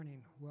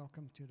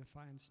welcome to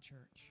Defiance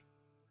Church.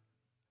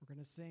 We're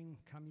going to sing,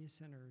 Come Ye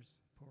Sinners,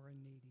 Poor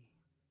and Needy.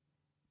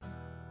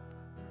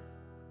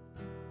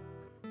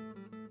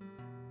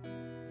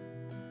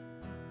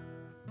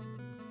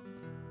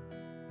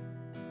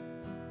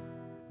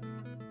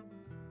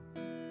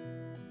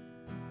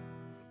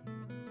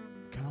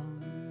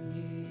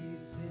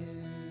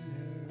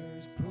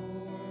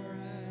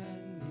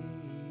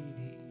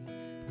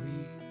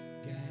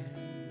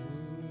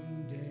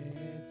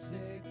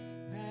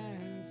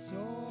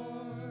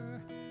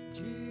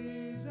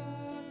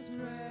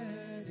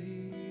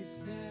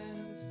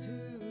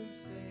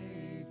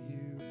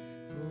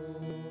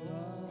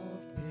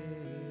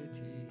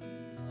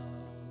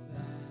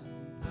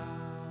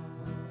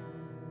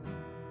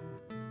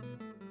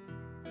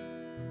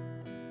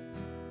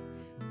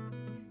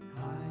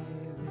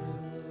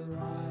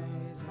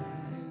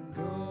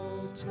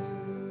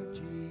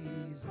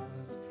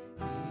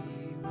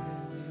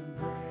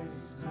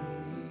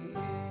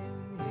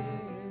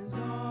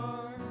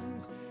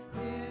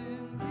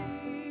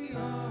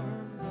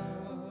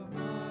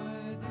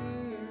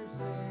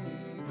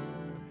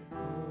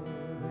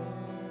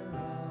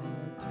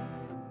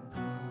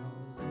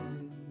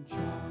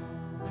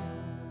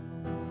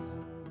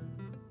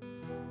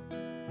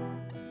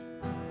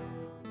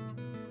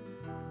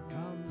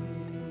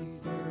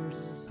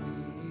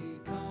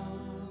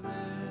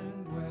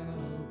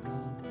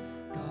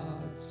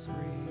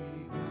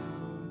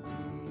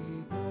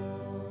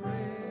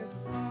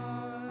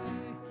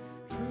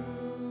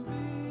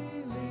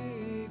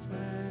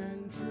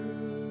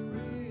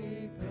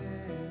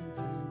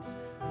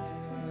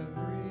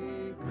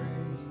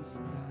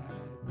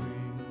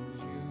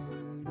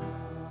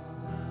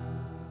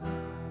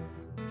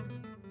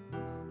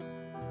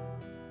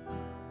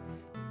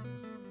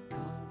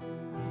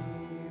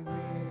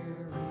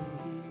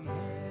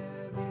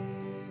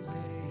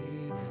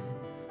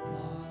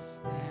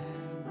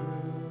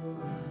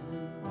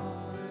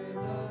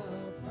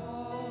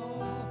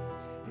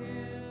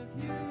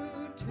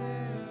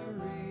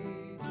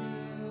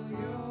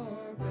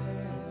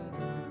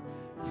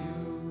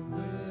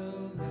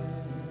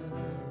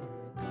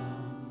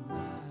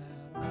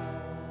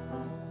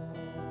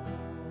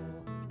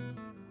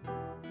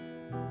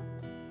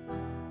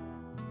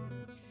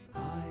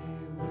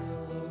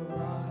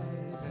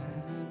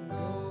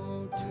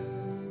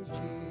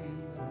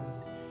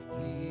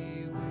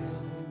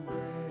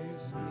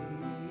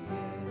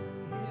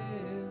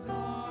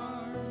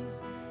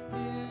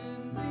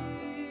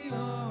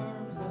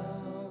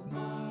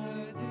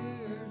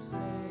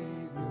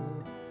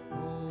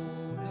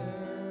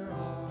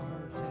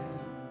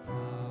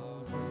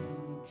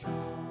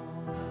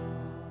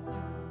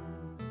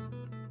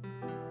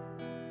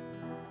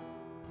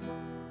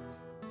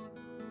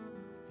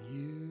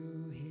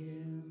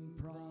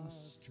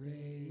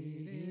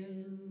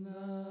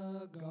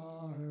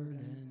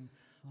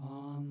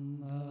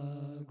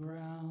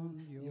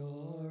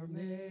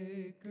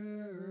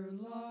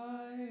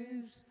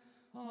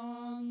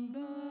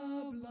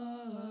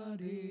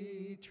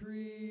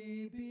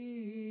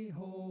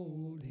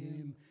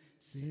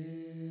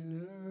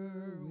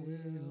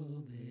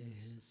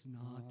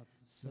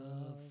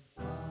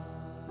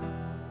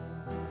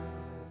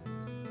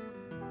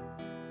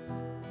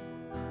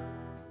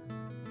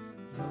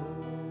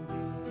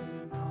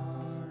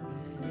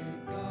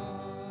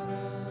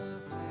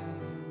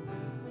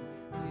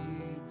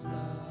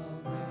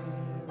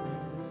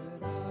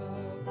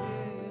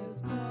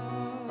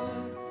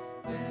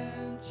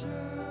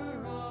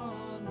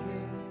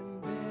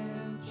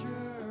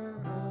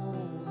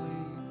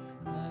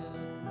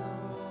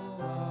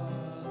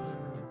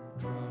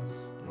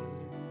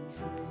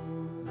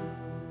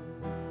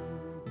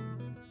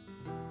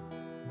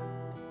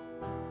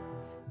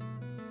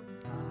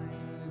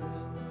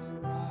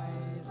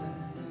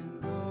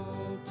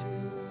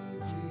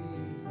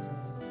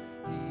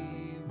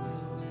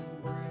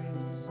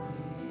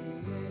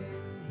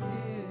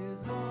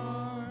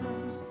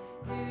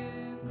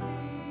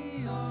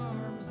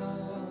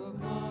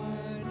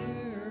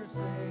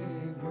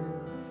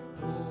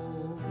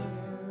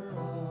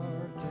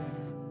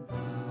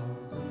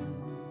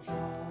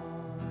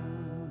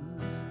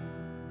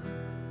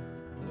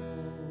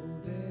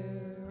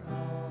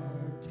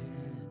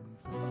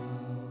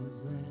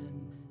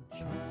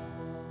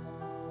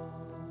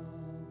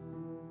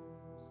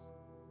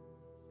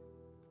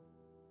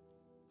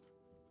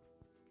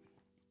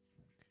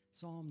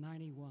 Psalm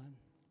 91.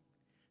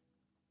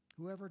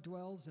 Whoever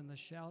dwells in the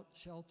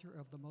shelter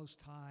of the Most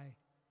High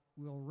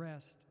will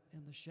rest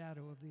in the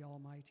shadow of the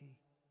Almighty.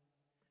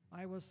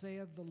 I will say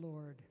of the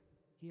Lord,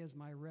 He is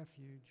my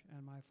refuge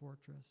and my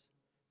fortress,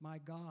 my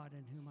God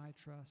in whom I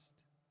trust.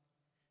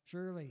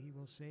 Surely He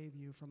will save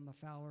you from the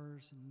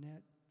fowler's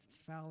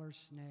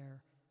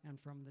snare and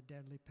from the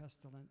deadly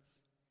pestilence.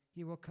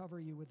 He will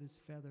cover you with His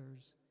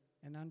feathers,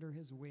 and under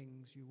His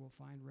wings you will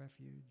find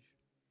refuge.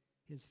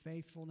 His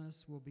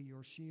faithfulness will be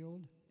your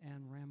shield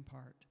and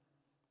rampart.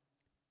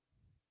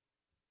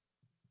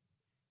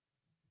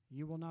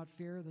 You will not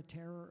fear the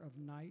terror of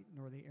night,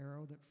 nor the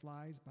arrow that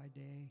flies by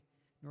day,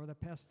 nor the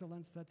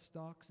pestilence that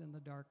stalks in the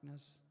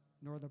darkness,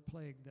 nor the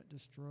plague that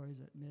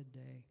destroys at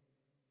midday.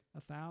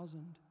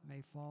 1,000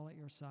 may fall at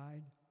your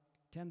side,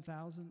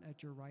 10,000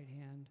 at your right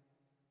hand,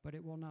 but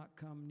it will not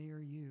come near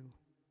you.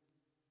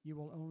 You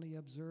will only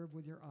observe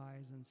with your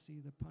eyes and see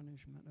the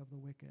punishment of the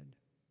wicked.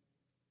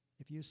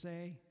 If you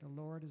say, "The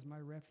Lord is my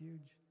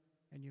refuge,"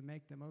 and you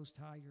make the Most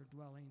High your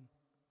dwelling,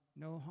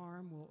 no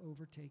harm will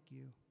overtake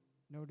you,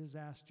 no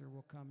disaster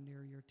will come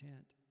near your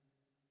tent.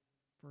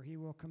 For he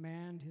will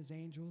command his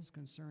angels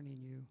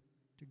concerning you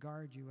to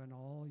guard you in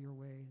all your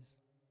ways.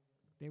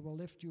 They will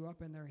lift you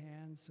up in their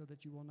hands so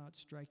that you will not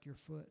strike your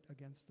foot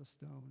against a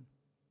stone.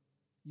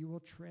 You will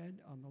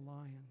tread on the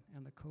lion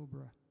and the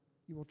cobra.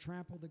 You will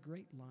trample the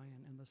great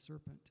lion and the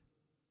serpent.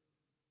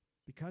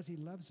 Because he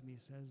loves me,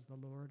 says the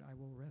Lord, I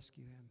will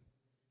rescue him.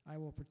 I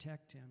will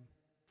protect him,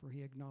 for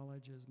he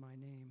acknowledges my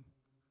name.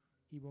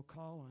 He will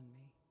call on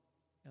me,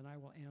 and I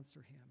will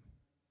answer him.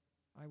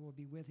 I will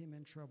be with him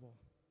in trouble.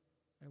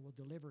 I will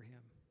deliver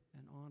him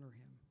and honor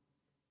him.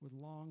 With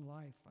long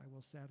life I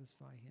will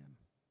satisfy him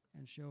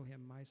and show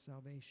him my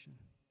salvation.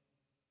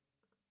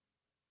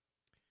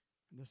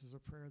 And this is a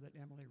prayer that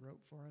Emily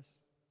wrote for us.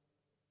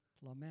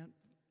 Lament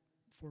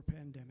for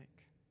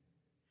pandemic.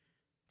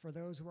 For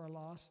those who are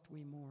lost,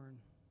 we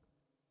mourn.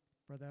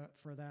 For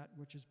that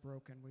which is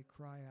broken, we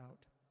cry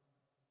out.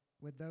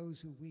 With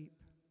those who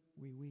weep,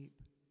 we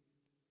weep.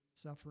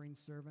 Suffering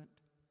servant,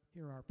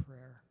 hear our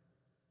prayer.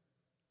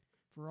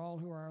 For all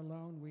who are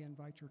alone, we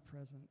invite your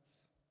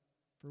presence.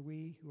 For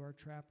we who are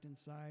trapped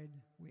inside,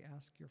 we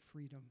ask your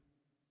freedom.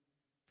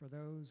 For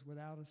those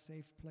without a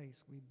safe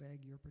place, we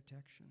beg your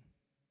protection.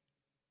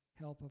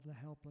 Help of the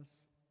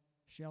helpless,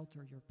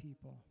 shelter your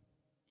people.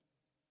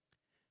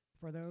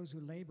 For those who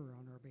labor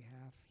on our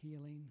behalf,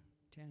 healing,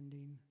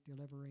 tending,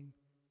 delivering,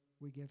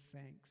 we give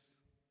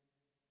thanks.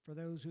 For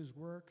those whose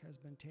work has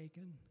been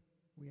taken,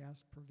 we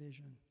ask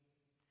provision.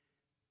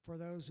 For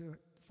those to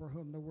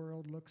whom the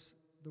world looks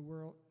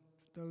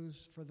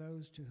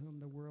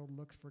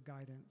for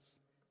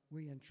guidance,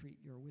 we entreat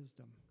your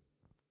wisdom.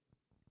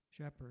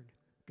 Shepherd,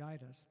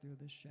 guide us through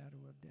this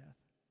shadow of death.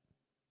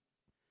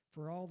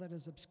 For all that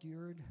is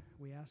obscured,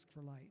 we ask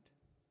for light.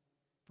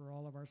 For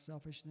all of our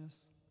selfishness,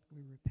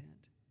 we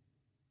repent.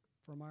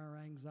 From our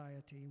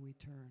anxiety, we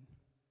turn.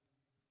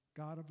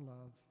 God of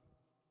love,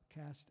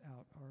 cast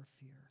out our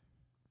fear.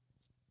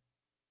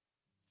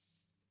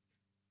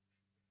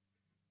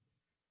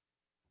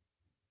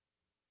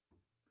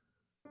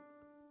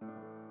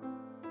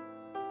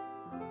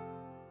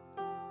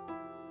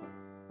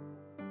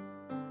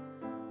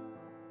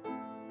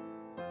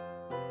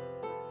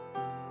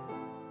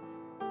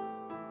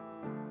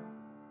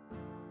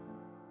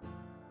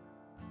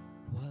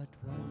 What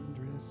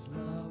wondrous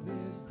love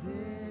is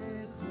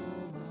this,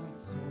 oh my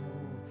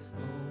soul,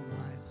 oh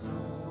my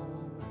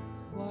soul.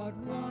 What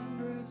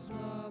wondrous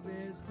love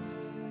is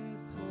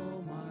this,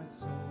 oh my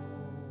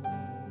soul.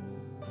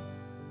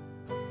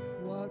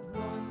 What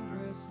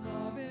wondrous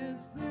love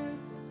is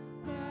this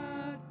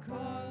that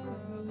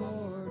caused the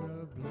Lord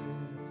of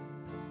bliss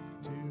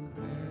to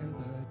bear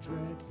the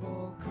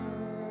dreadful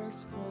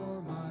curse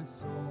for my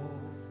soul,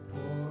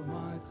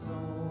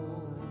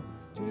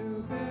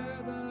 to bear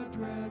the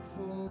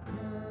dreadful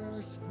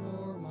curse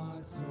for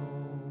my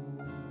soul.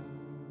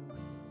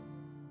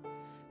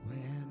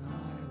 When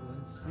I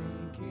was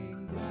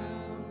sinking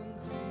down,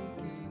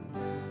 sinking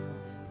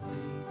down,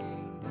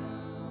 sinking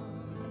down.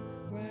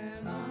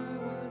 When I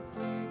was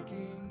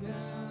sinking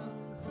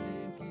down,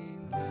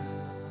 sinking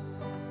down.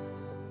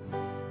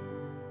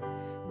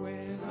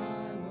 When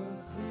I was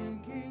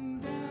sinking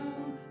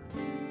down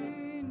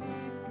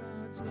beneath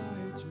God's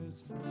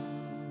righteous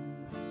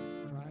frown,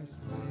 Christ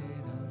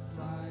laid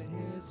aside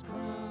his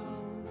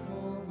crown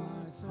for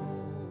my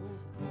soul,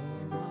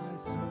 for my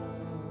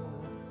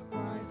soul.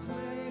 Christ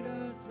laid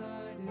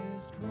aside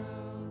his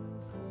crown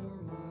for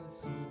my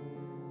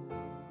soul.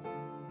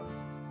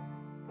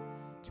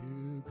 To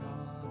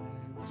God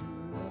and to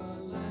the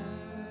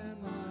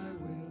Lamb I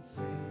will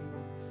sing,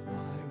 I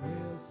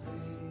will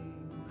sing.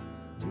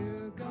 To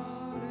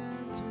God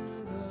and to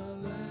the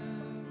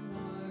Lamb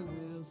I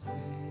will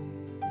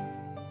sing.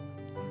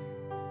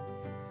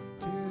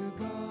 To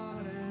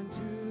God and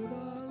to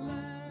the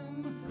Lamb,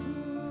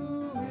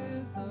 who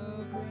is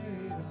the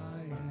great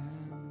I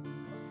am.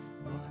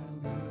 While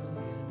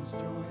millions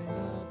join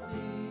the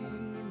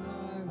theme,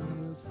 I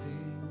will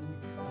sing,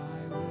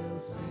 I will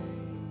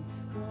sing.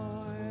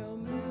 While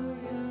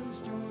millions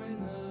join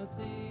the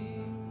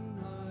theme,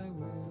 I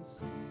will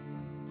sing.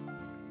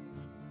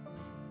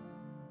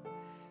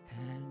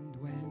 And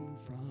when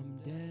from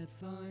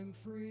death I'm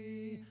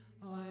free,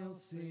 I'll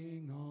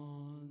sing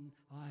on,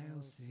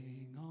 I'll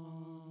sing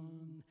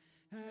on.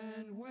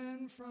 And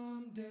when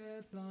from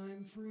death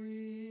I'm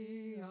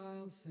free,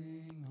 I'll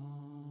sing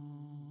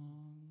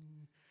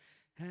on.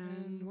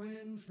 And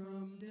when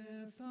from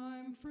death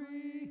I'm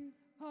free,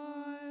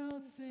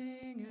 I'll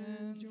sing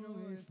and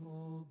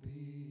joyful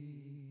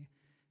be.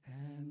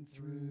 And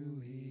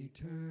through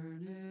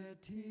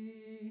eternity,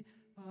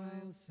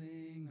 I'll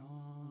sing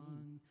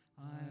on,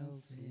 I'll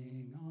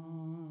sing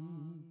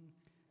on.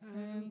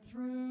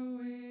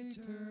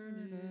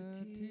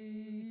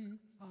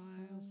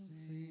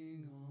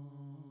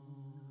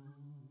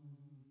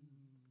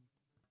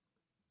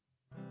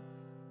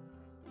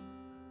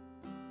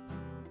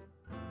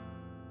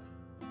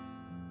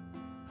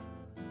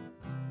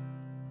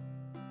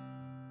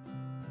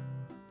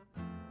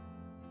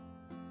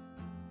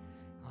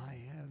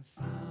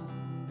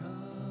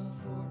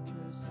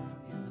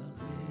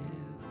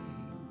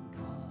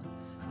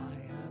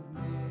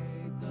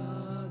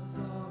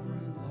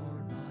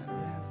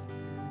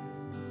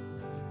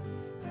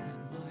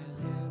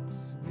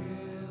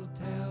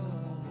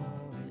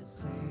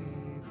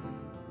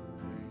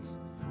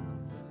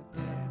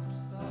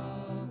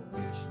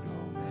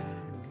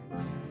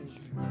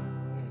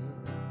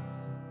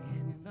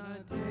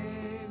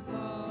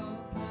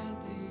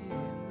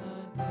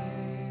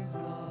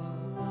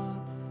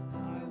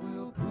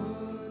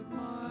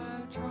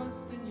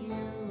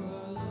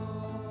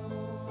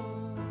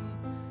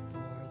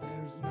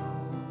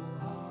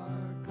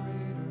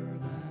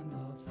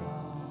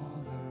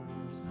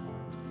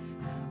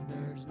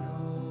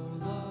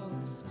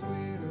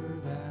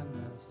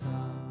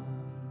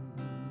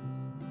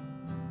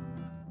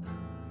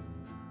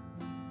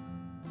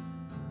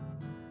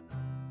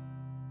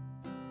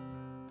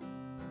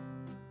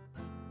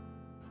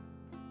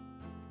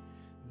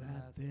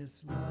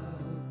 This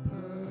love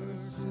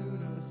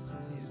pursued us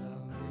is a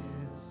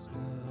mystery,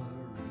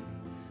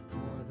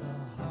 for the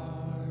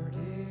heart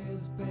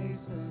is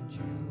base and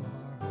you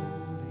are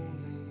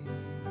holy.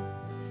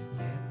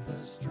 Yet the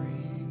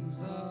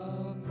streams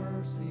of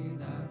mercy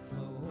that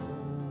flow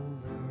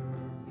over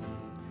me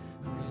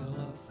will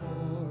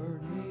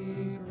afford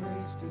me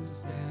grace to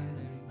stand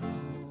in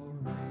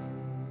glory,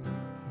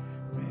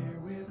 where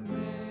with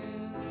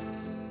men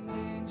and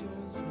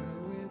angels,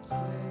 where with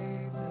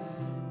slaves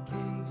and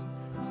kings,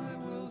 I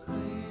will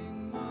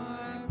sing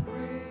my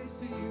praise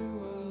to you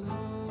alone.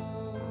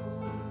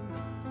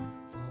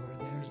 For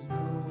there's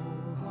no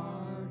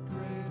heart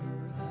greater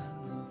than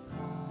the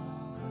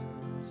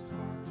Father's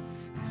heart,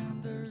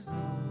 and there's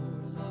no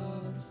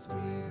love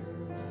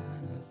sweeter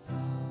than a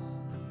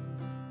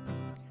son's.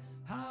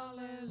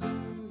 Hallelujah,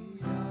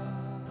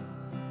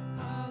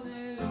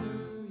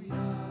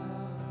 hallelujah,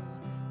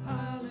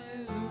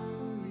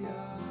 hallelujah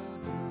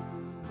to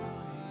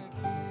my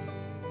King.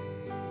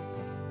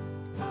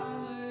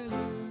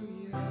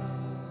 Hallelujah,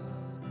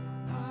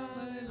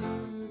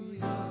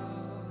 hallelujah,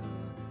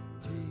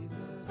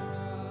 Jesus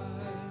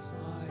Christ,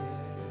 my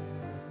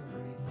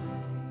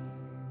everything.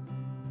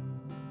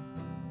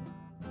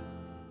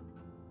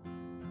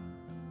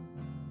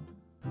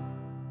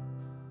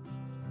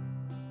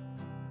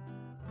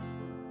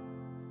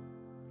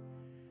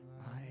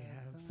 I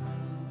have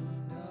found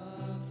a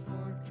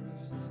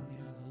fortress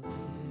in the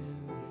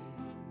living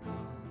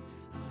God.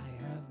 I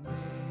have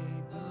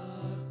made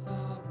the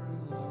sovereign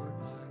Lord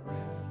my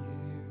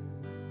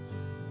refuge,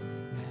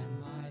 and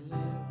my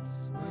lips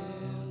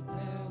will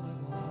tell of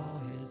all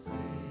his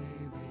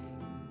saving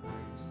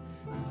grace,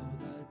 know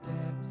the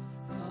depths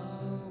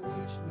of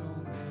which no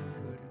man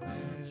could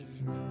measure.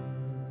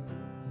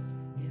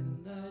 In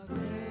the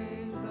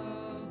days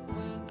of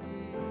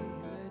plenty,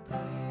 the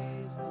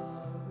days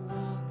of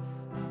want,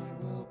 I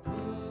will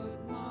put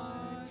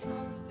my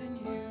trust in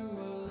you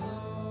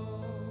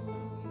alone.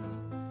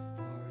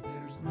 For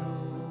there's no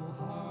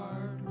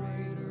heart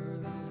greater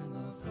than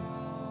the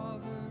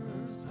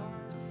Father's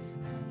heart,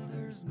 and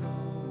there's no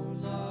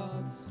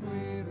love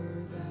sweeter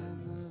than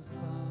the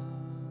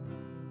Son's.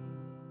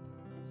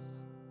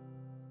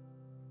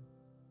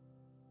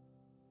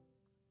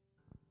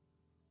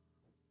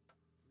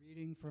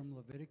 Reading from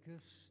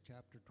Leviticus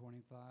chapter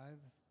 25.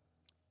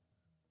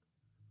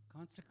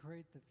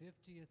 Consecrate the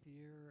 50th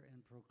year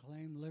and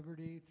proclaim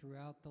liberty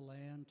throughout the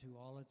land to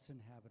all its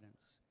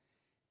inhabitants.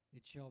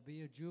 It shall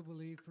be a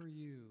jubilee for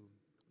you.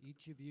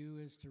 Each of you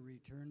is to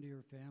return to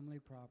your family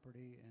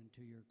property and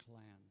to your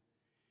clan.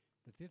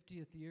 The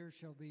 50th year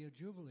shall be a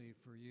jubilee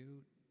for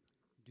you.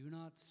 Do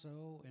not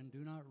sow and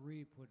do not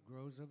reap what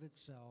grows of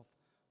itself,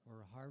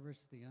 or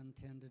harvest the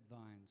untended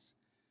vines.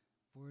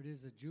 For it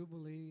is a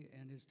jubilee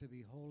and is to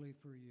be holy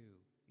for you.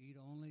 Eat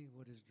only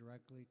what is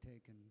directly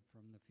taken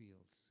from the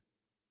fields.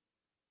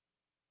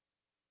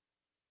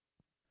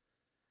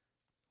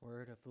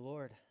 Word of the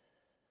Lord.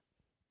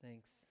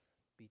 Thanks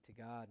be to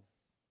God.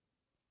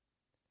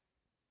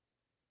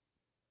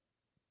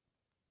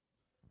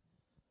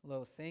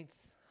 Hello,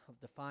 saints of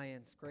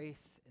Defiance,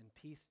 grace and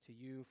peace to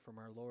you from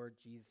our Lord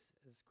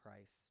Jesus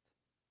Christ.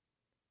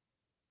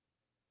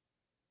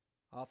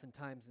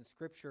 Oftentimes in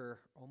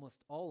Scripture,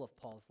 almost all of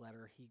Paul's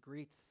letter, he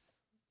greets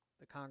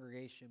the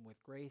congregation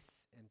with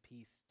grace and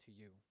peace to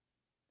you.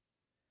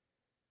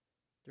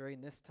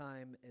 During this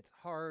time, it's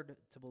hard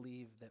to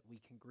believe that we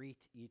can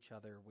greet each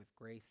other with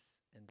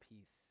grace and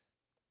peace.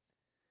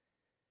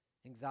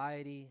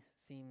 Anxiety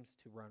seems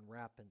to run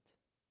rampant.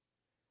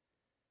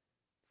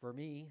 For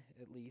me,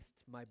 at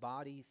least, my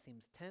body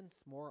seems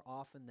tense more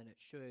often than it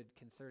should,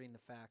 considering the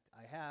fact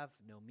I have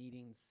no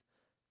meetings,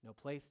 no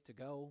place to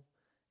go,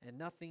 and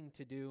nothing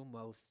to do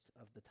most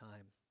of the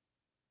time.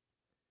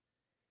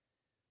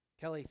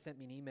 Kelly sent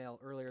me an email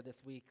earlier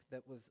this week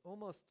that was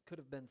almost could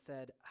have been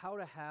said, how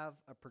to have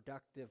a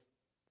productive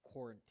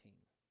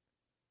quarantine.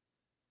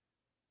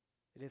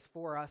 It is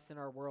for us in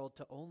our world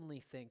to only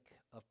think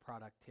of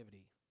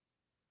productivity,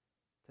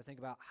 to think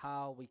about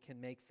how we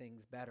can make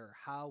things better,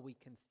 how we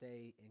can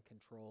stay in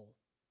control.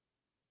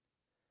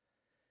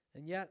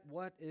 And yet,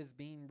 what is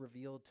being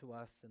revealed to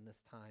us in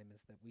this time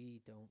is that we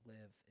don't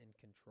live in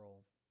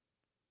control,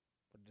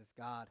 but it is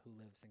God who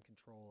lives in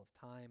control of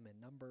time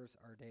and numbers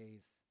our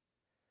days.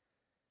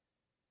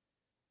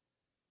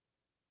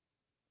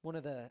 One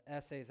of the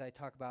essays I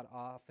talk about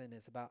often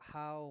is about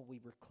how we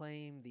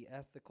reclaim the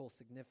ethical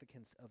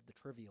significance of the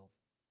trivial.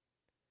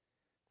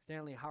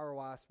 Stanley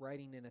Hauerwas,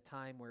 writing in a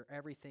time where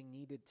everything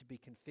needed to be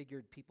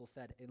configured, people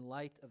said, in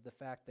light of the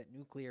fact that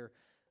nuclear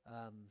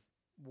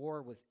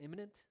war was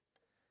imminent,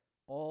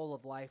 all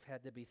of life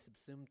had to be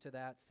subsumed to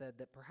that, said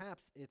that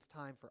perhaps it's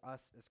time for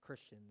us as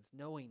Christians,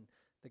 knowing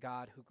the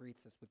God who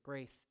greets us with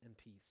grace and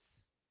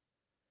peace,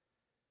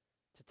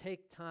 to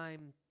take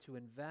time to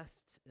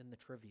invest in the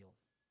trivial,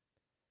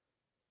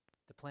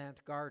 to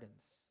plant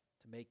gardens,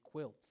 to make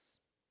quilts,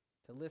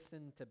 to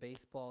listen to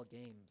baseball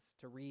games,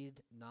 to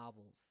read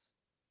novels.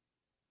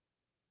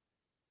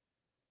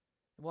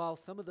 And while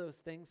some of those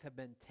things have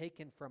been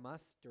taken from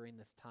us during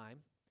this time,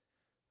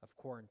 of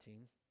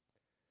quarantine,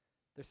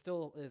 there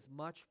still is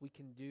much we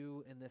can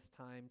do in this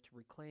time to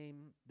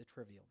reclaim the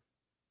trivial.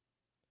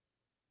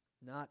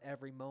 Not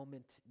every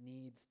moment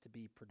needs to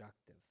be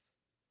productive.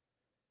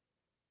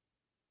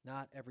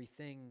 Not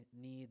everything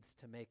needs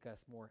to make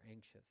us more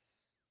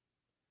anxious.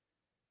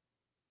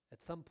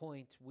 At some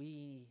point,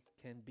 we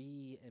can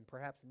be and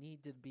perhaps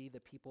need to be the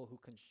people who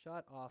can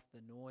shut off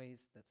the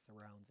noise that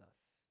surrounds us.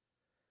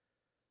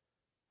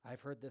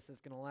 I've heard this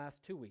is going to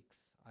last 2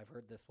 weeks. I've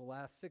heard this will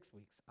last 6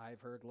 weeks. I've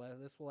heard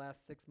this will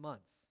last 6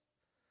 months.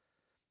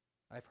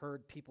 I've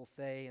heard people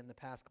say in the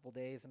past couple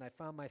days, and I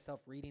found myself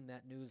reading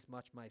that news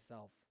much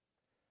myself.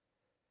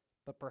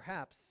 But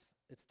perhaps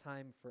it's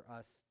time for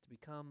us to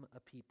become a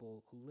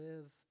people who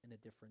live in a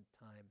different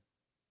time.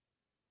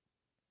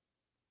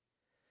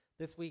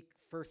 This week,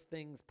 First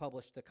Things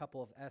published a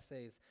couple of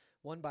essays,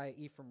 one by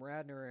Ephraim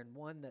Radner and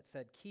one that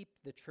said, "Keep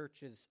the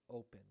churches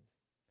open."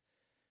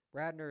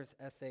 Radner's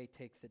essay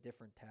takes a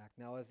different tack.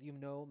 Now, as you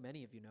know,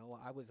 many of you know,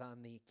 I was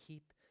on the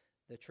Keep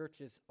the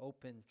Churches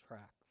Open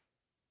track.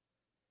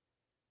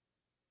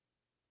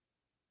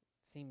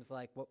 Seems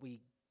like what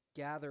we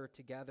gather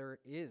together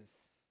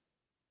is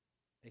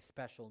a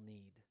special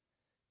need,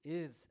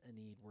 is a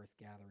need worth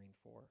gathering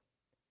for.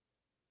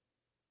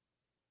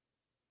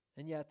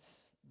 And yet,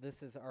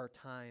 this is our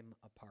time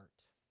apart.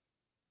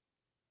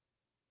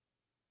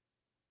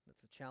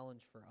 That's a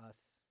challenge for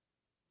us.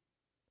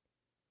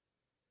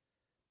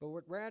 But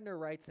what Radner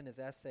writes in his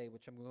essay,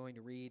 which I'm going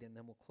to read and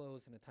then we'll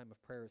close in a time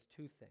of prayer, is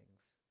two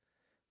things.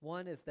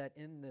 One is that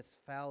in this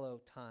fallow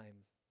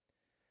time,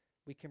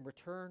 we can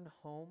return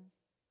home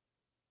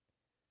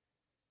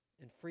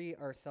and free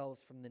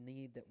ourselves from the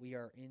need that we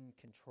are in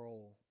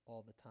control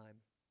all the time.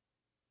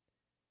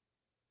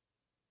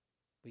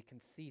 We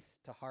can cease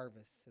to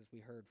harvest, as we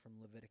heard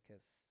from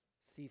Leviticus,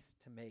 cease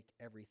to make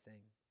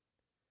everything,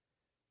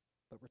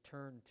 but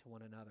return to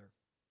one another.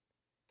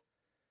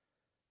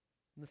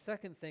 And the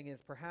second thing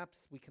is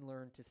perhaps we can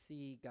learn to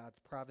see God's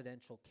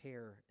providential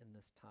care in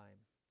this time.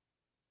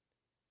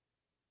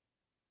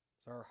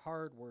 Those are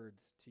hard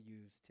words to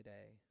use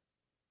today.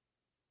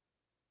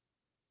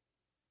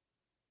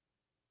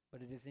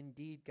 But it is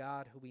indeed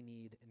God who we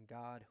need and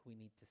God who we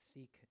need to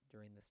seek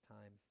during this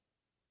time.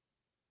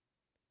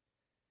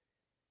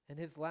 And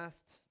his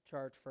last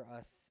charge for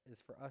us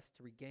is for us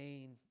to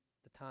regain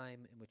the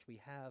time in which we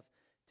have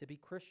to be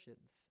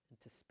Christians and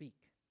to speak,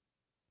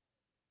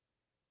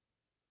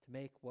 to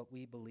make what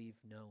we believe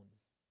known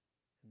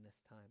in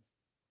this time.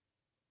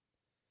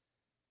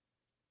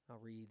 I'll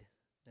read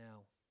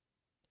now.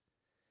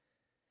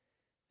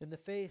 In the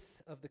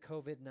face of the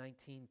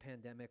COVID-19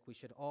 pandemic, we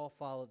should all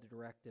follow the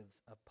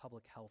directives of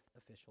public health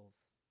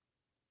officials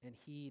and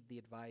heed the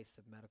advice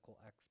of medical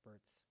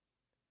experts.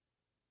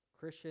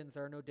 Christians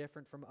are no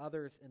different from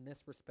others in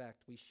this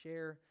respect. We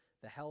share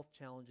the health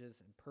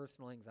challenges and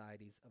personal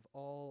anxieties of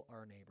all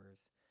our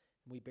neighbors,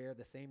 and we bear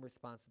the same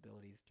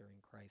responsibilities during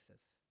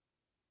crisis.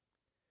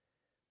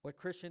 What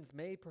Christians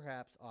may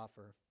perhaps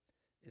offer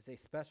is a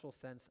special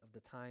sense of the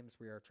times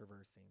we are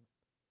traversing.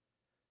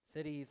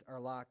 Cities are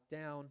locked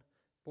down,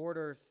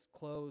 borders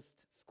closed,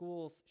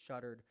 schools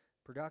shuttered,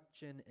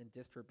 production and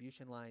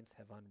distribution lines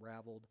have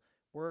unraveled,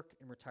 work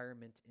and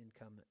retirement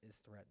income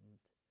is threatened.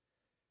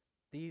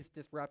 These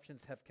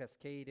disruptions have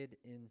cascaded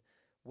in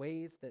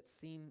ways that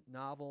seem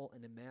novel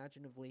and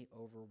imaginatively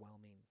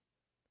overwhelming.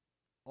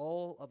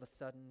 All of a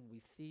sudden, we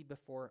see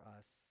before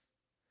us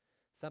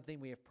something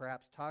we have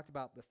perhaps talked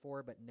about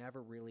before but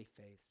never really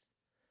faced.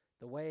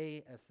 The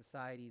way, as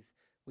societies,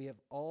 we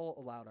have all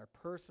allowed our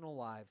personal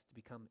lives to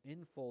become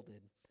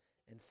enfolded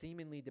and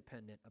seemingly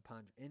dependent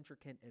upon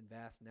intricate and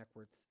vast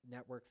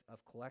networks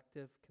of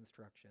collective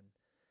construction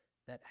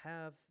that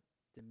have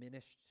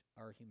diminished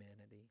our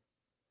humanity.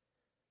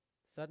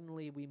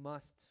 Suddenly, we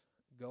must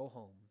go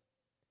home,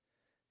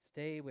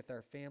 stay with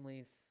our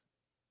families,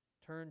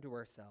 turn to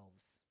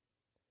ourselves,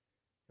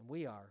 and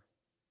we are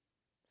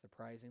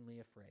surprisingly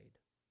afraid.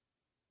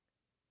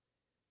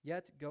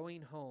 Yet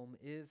going home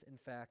is, in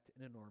fact,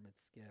 an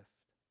enormous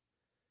gift.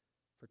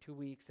 For 2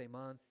 weeks, a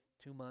month,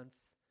 2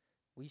 months,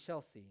 we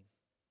shall see.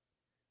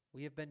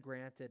 We have been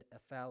granted a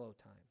fallow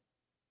time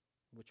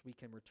in which we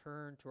can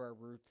return to our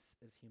roots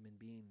as human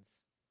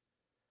beings.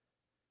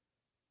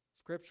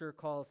 Scripture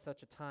calls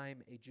such a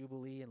time a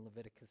jubilee in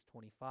Leviticus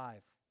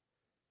 25.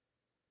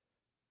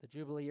 The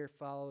jubilee year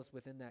follows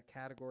within that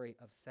category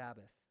of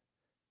Sabbath,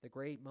 the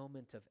great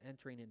moment of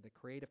entering into the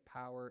creative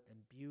power and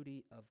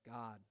beauty of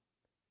God.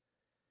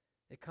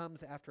 It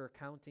comes after a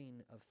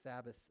counting of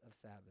Sabbaths,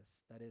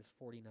 that is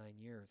 49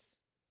 years.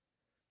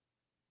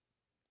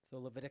 So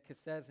Leviticus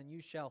says, "And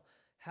you shall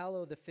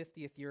hallow the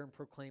 50th year and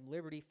proclaim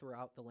liberty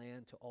throughout the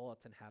land to all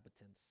its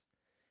inhabitants.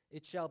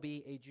 It shall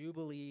be a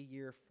jubilee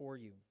year for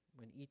you,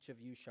 when each of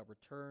you shall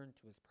return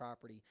to his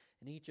property,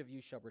 and each of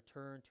you shall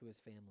return to his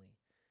family.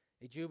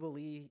 A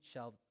jubilee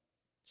shall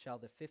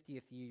the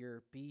 50th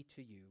year be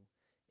to you.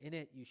 In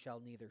it you shall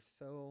neither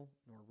sow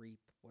nor reap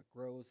what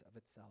grows of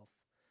itself,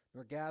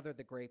 nor gather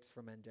the grapes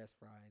from unjust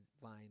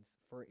vines,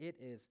 for it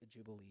is a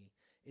jubilee,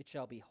 It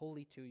shall be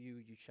holy to you.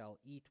 You shall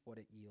eat what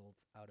it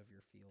yields out of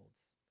your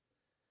fields.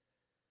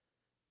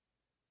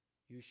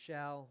 You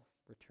shall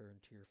return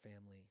to your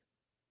family.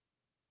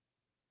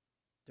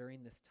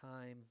 During this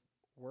time,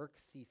 work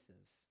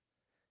ceases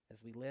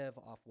as we live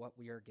off what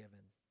we are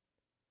given.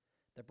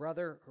 The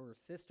brother or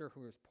sister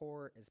who is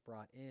poor is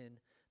brought in.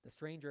 The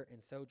stranger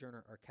and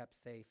sojourner are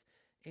kept safe.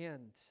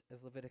 And,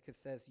 as Leviticus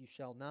says, you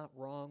shall not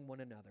wrong one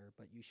another,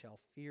 but you shall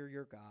fear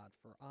your God,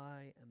 for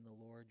I am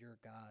the Lord your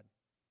God.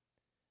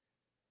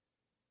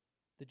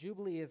 The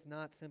Jubilee is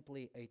not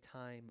simply a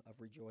time of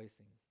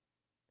rejoicing.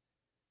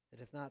 It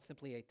is not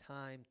simply a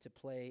time to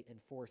play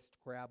enforced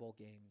Scrabble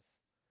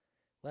games,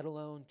 let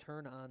alone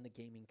turn on the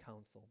gaming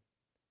console.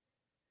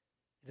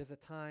 It is a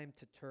time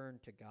to turn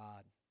to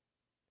God,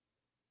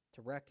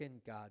 to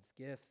reckon God's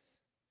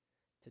gifts,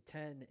 to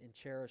tend and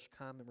cherish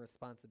common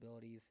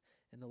responsibilities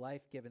in the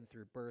life given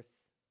through birth,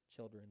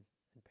 children,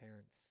 and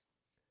parents.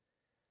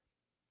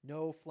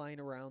 No flying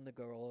around the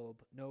globe,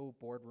 no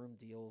boardroom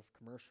deals,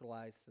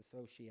 commercialized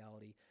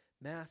sociality,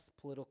 mass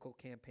political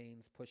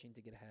campaigns pushing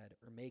to get ahead,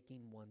 or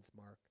making one's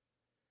mark.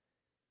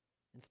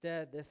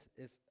 Instead, this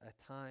is a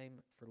time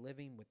for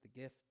living with the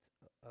gift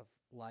of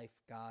life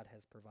God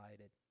has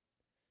provided.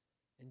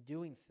 In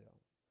doing so,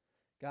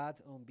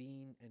 God's own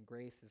being and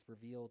grace is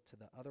revealed to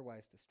the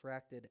otherwise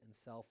distracted and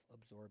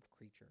self-absorbed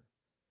creature.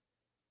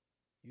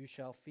 You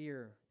shall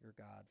fear your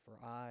God, for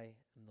I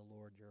am the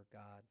Lord your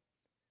God.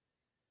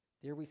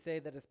 Here we say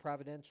that it's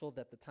providential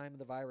that the time of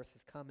the virus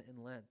has come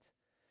in Lent,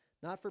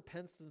 not for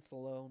penance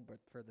alone, but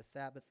for the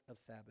Sabbath of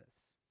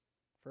Sabbaths,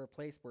 for a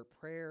place where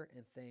prayer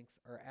and thanks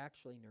are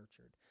actually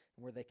nurtured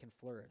and where they can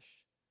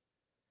flourish.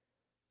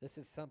 This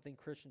is something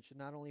Christians should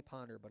not only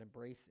ponder, but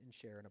embrace and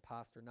share in a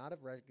posture not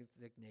of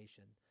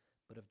resignation,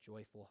 but of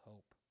joyful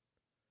hope.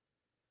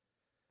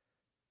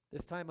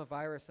 This time of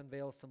virus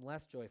unveils some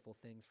less joyful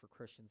things for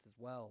Christians as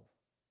well,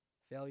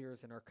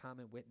 failures in our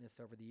common witness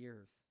over the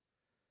years.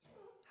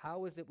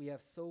 How is it we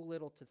have so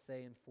little to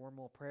say in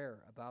formal prayer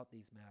about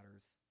these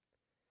matters?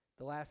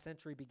 The last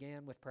century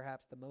began with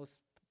perhaps the most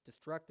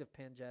destructive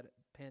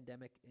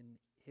pandemic in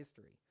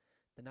history,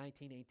 the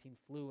 1918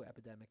 flu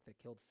epidemic that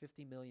killed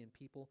 50 million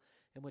people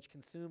and which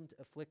consumed,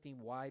 afflicting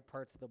wide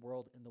parts of the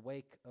world in the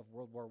wake of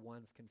World War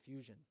I's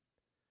confusion.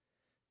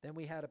 Then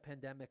we had a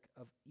pandemic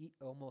of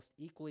almost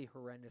equally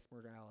horrendous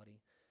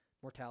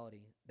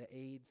mortality, the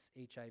AIDS,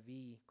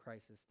 HIV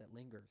crisis that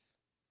lingers.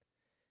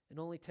 And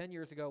only 10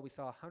 years ago, we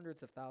saw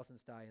hundreds of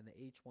thousands die in the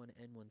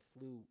H1N1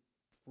 swine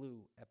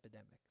flu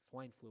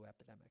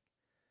epidemic.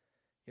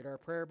 Yet our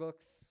prayer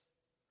books,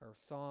 our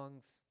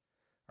songs,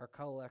 our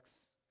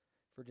collects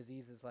for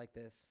diseases like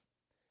this,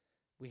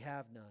 we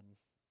have none,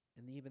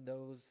 and even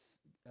those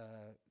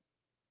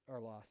are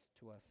lost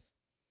to us.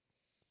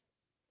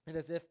 And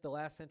as if the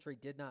last century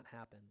did not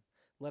happen,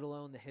 let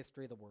alone the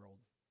history of the world.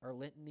 Our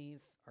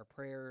litanies, our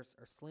prayers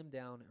are slimmed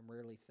down and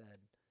rarely said.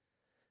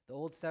 The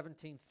old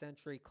 17th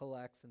century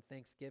collects and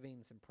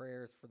thanksgivings and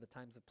prayers for the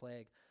times of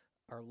plague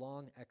are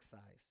long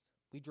excised.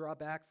 We draw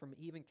back from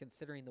even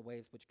considering the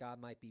ways which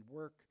God might be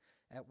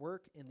at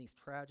work in these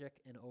tragic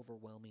and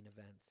overwhelming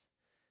events.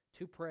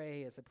 To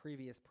pray, as a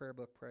previous prayer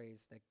book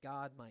prays, that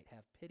God might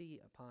have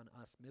pity upon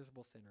us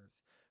miserable sinners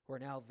who are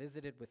now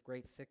visited with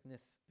great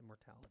sickness and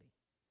mortality.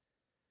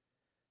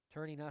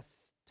 Turning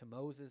us to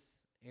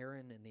Moses,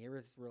 Aaron, and the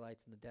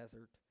Israelites in the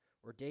desert,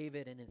 or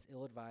David and his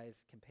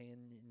ill-advised companion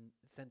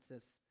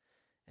census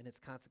and its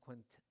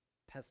consequent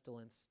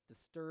pestilence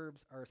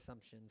disturbs our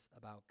assumptions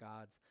about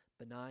God's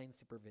benign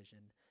supervision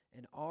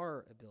and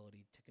our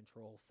ability to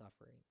control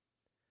suffering.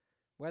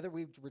 Whether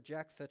we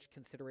reject such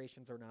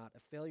considerations or not, a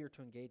failure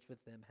to engage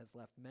with them has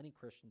left many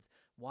Christians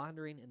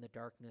wandering in the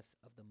darkness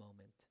of the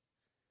moment.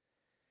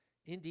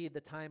 Indeed,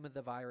 the time of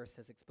the virus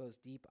has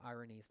exposed deep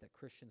ironies that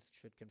Christians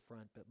should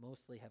confront, but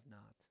mostly have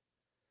not.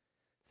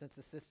 Since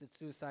assisted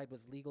suicide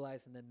was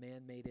legalized and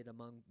then mandated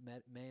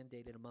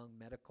among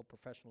medical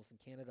professionals in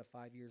Canada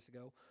 5 years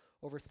ago,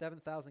 over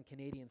 7,000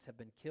 Canadians have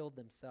been killed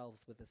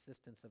themselves with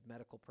assistance of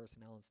medical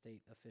personnel and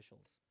state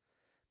officials.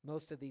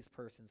 Most of these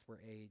persons were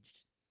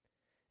aged.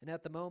 And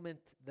at the moment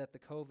that the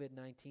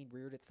COVID-19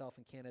 reared itself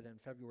in Canada in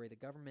February, the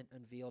government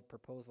unveiled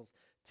proposals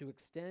to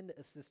extend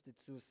assisted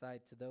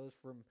suicide to those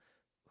from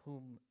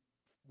whom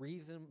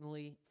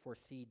reasonably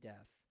foresee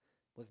death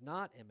was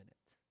not imminent,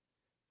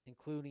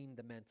 including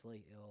the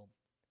mentally ill.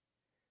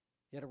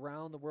 Yet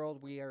around the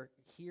world we are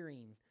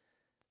hearing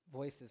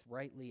voices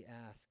rightly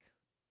ask,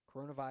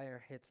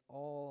 coronavirus hits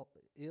all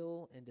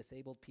ill and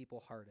disabled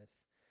people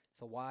hardest,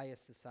 so why is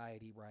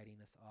society writing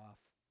us off?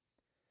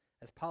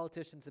 As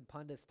politicians and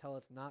pundits tell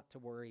us not to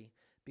worry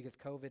because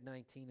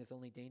COVID-19 is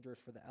only dangerous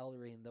for the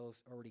elderly and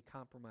those already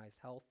compromised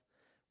health,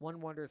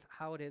 one wonders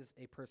how it is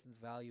a person's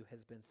value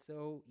has been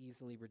so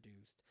easily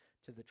reduced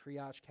to the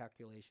triage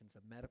calculations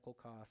of medical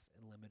costs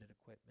and limited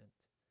equipment.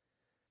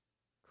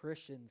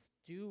 Christians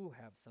do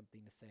have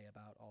something to say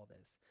about all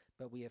this,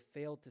 but we have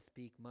failed to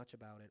speak much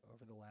about it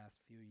over the last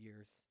few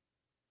years.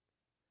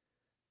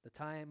 The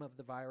time of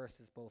the virus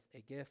is both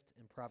a gift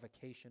and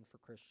provocation for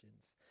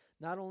Christians,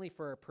 not only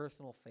for our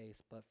personal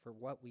faith, but for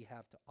what we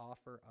have to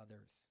offer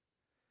others.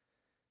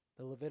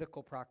 The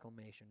Levitical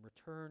proclamation,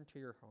 return to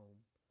your home,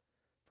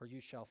 for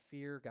you shall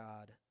fear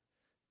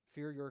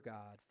your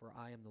God, for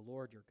I am the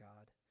Lord your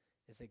God,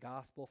 is a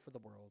gospel for the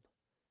world,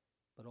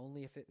 but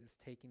only if it is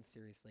taken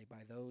seriously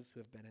by those who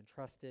have been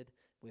entrusted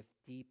with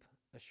deep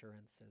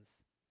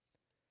assurances.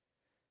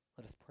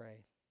 Let us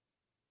pray.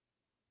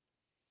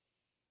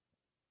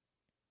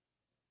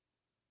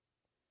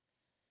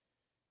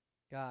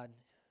 God,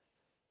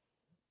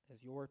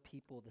 as your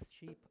people, the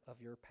sheep of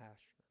your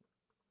pasture,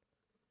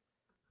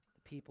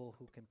 the people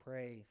who can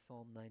pray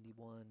Psalm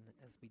 91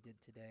 as we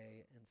did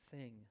today and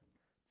sing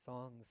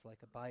songs like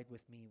Abide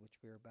With Me, which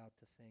we are about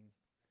to sing,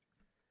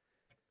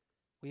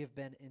 we have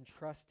been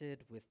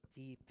entrusted with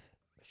deep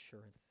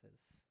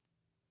assurances.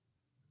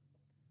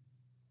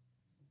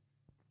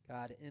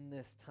 God, in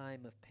this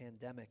time of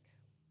pandemic,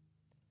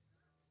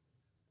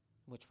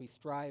 in which we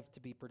strive to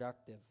be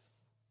productive,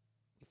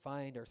 we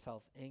find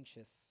ourselves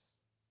anxious,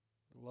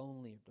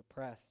 lonely, or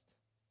depressed,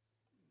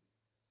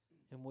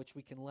 in which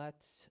we can let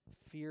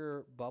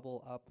fear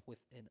bubble up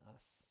within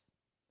us.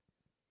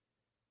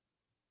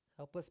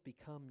 Help us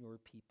become your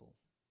people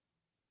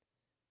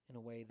in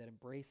a way that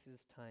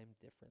embraces time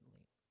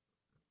differently.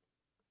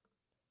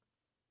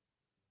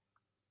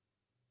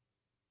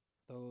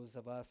 Those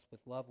of us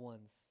with loved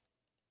ones,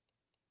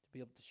 to be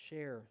able to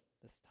share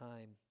this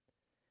time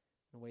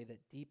in a way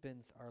that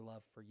deepens our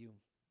love for you.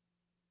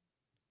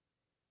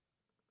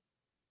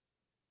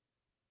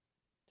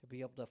 To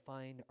be able to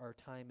find our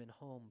time in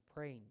home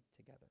praying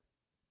together,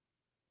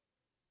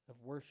 of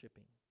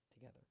worshiping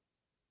together,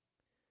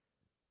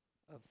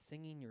 of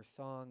singing your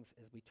songs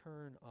as we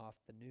turn off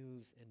the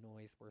news and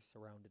noise we're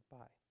surrounded by.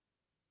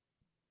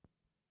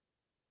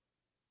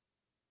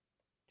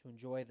 To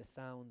enjoy the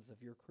sounds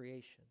of your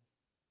creation,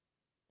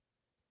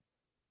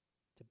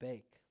 to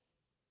bake,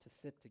 to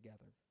sit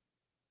together.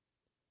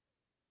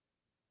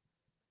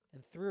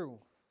 And through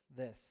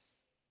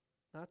this,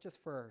 not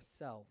just for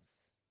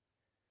ourselves,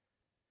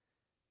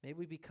 may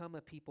we become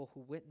a people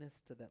who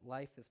witness to that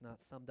life is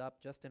not summed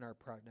up just in our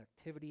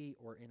productivity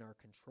or in our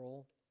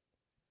control,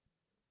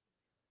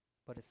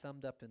 but is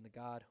summed up in the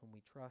God whom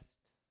we trust,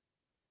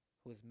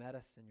 who has met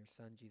us in your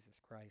Son, Jesus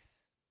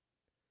Christ,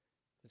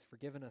 who has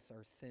forgiven us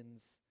our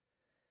sins,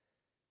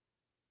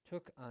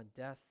 took on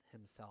death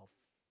himself,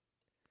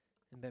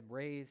 and been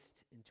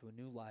raised into a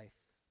new life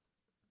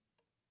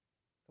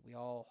that we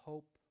all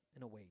hope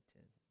and await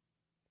in,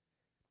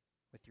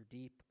 with your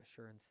deep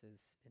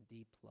assurances and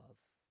deep love.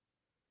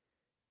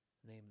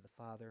 In the name of the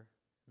Father,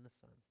 and the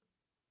Son,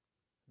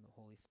 and the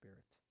Holy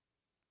Spirit.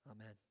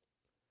 Amen.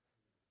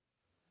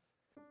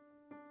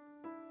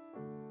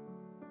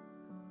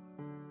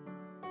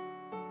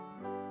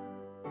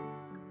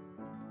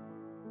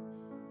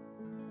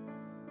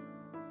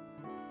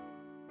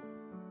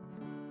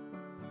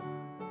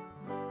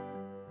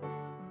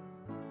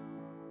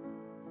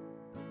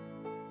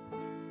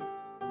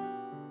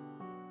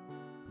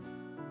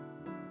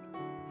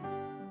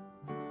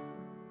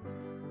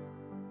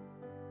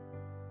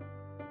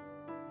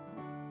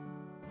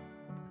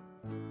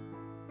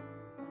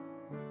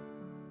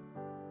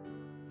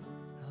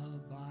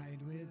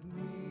 Abide with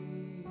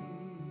me,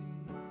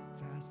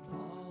 fast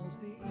falls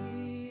the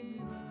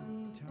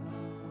eventide,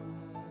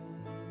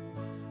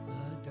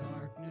 the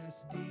darkness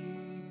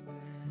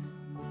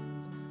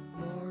deepens,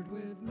 Lord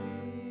with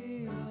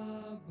me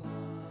abide,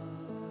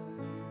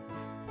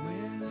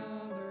 when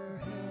other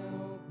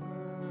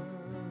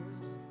helpers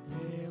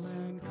fail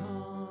and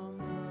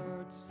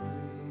comforts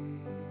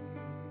free,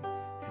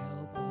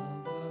 help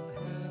of the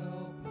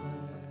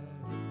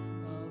helpless,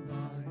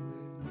 abide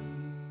with me.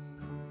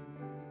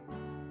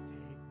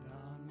 Take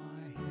down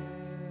my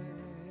head,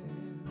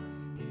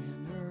 in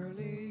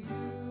early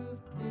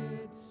youth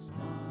did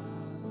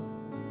smile,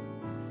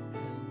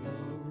 and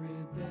though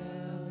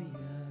rebellious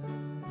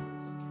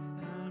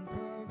and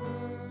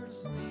perverse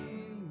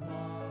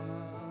meanwhile,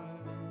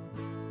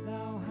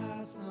 thou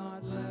hast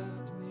not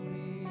left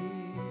me,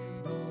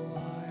 though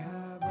I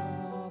have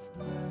oft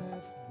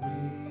left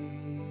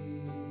thee.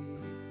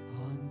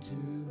 Unto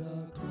the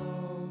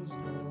close,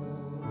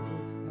 Lord,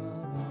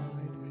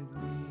 abide with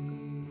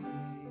me.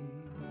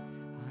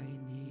 I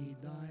need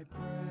thy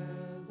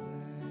presence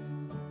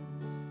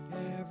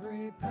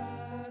every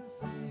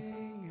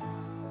passing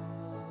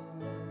hour.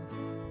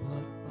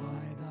 What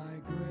by thy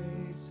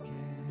grace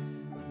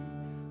can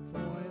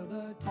foil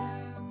the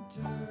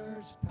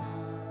tempter's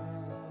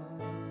power?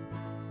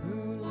 Who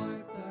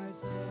like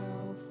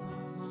thyself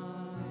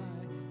my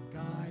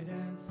guide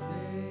and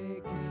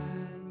stay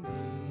can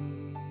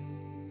be?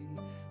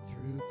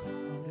 Through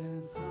cloud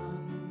and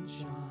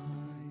sunshine,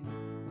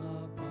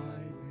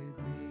 abide with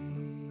me.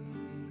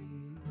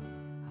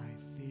 I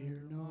fear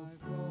no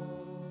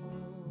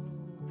foe,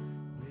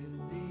 with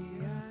thee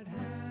at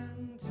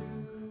hand to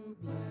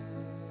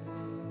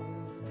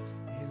bless.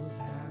 Hills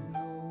have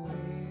no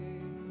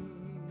weight,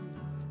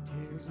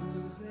 tears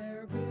lose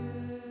their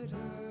bitterness.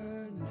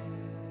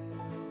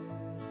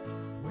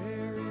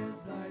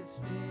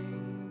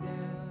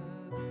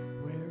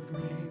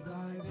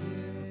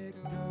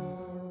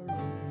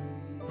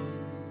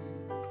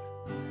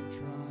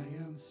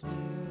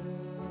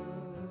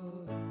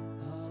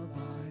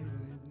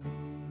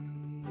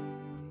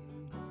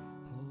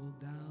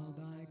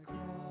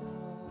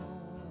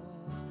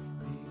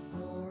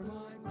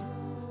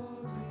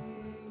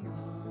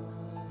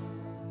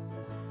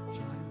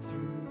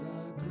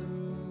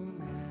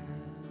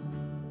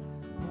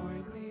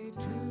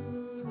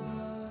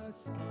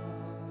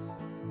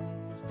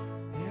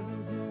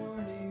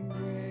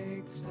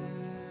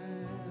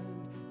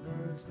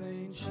 earth's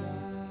vain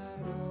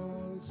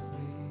shadows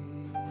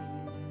flee.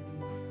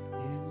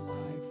 In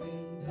life,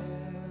 in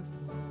death,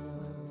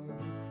 Lord,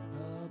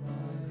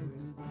 abide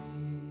with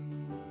me.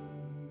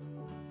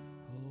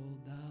 Hold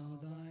thou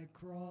thy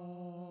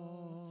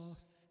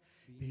cross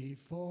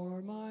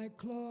before my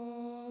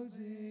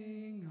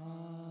closing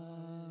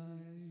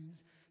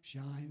eyes.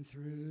 Shine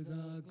through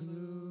the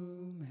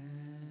gloom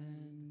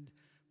and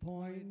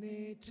point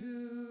me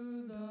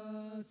to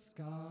the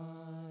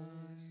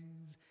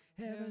skies.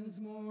 Heaven's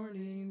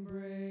morning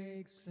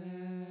breaks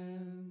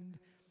and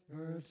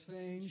earth's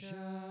vain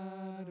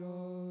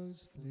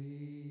shadows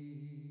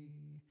flee.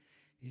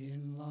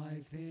 In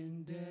life,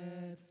 in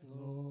death,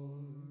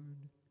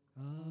 Lord,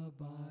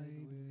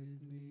 abide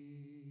with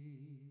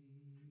me.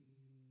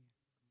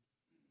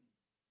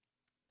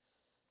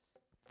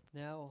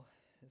 Now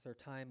is our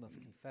time of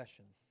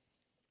confession.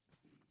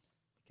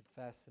 We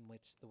confess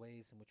the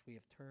ways in which we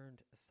have turned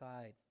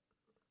aside.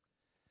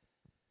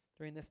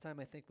 During this time,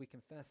 I think we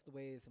confess the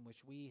ways in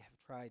which we have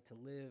tried to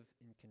live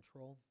in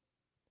control,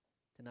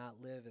 to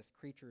not live as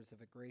creatures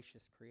of a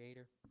gracious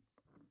Creator,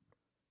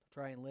 to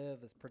try and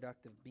live as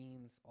productive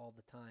beings all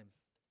the time.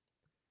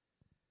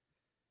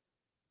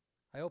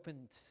 I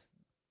opened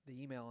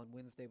the email on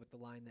Wednesday with the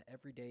line that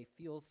every day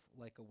feels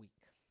like a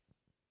week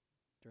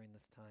during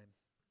this time.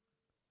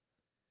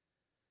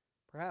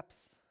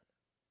 Perhaps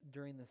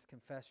during this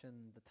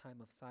confession, the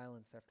time of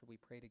silence after we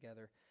pray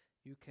together,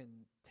 you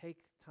can take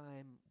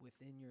time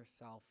within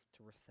yourself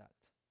to reset.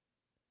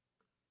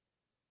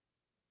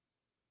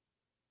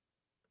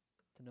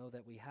 To know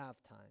that we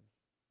have time,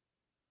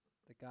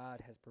 that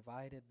God has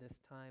provided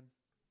this time,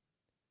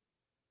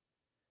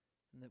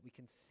 and that we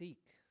can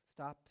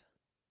stop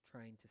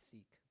trying to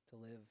seek to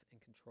live in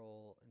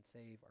control and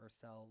save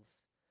ourselves,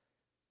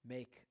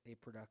 make a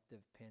productive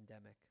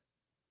pandemic,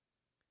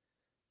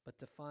 but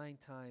to find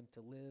time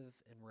to live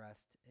and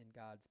rest in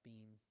God's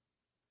being,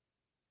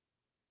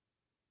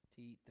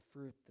 to eat the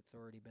fruit that's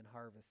already been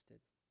harvested,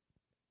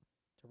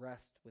 to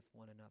rest with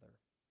one another,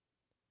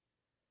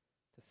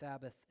 to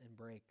Sabbath and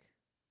break,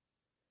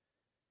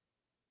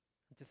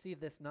 and to see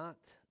this not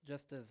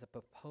just as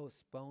a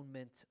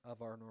postponement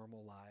of our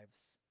normal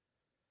lives,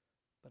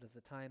 but as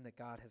a time that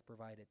God has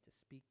provided to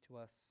speak to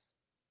us,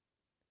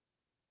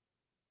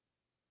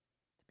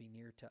 to be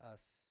near to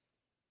us,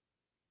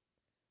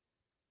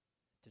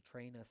 to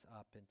train us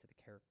up into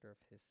the character of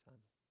His Son.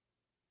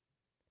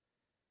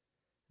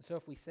 And so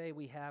if we say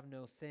we have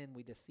no sin,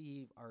 we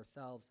deceive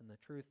ourselves and the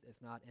truth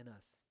is not in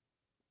us.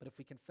 But if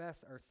we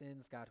confess our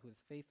sins, God, who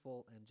is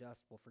faithful and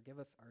just, will forgive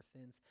us our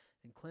sins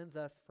and cleanse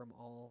us from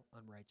all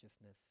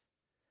unrighteousness.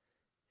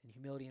 In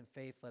humility and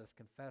faith, let us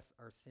confess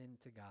our sin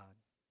to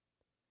God.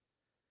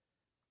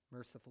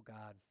 Merciful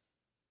God,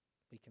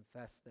 we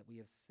confess that we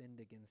have sinned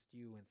against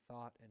you in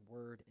thought and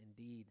word and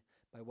deed,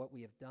 by what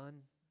we have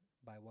done,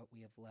 by what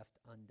we have left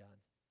undone.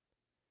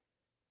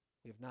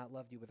 We have not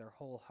loved you with our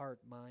whole heart,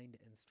 mind,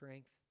 and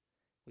strength.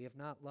 We have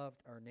not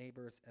loved our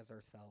neighbors as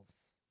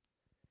ourselves.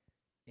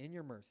 In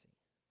your mercy,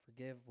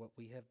 forgive what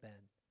we have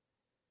been.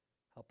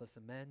 Help us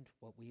amend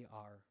what we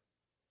are.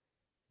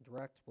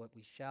 Direct what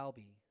we shall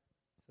be,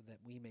 so that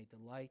we may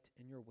delight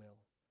in your will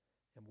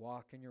and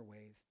walk in your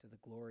ways to the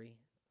glory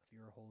of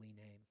your holy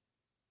name.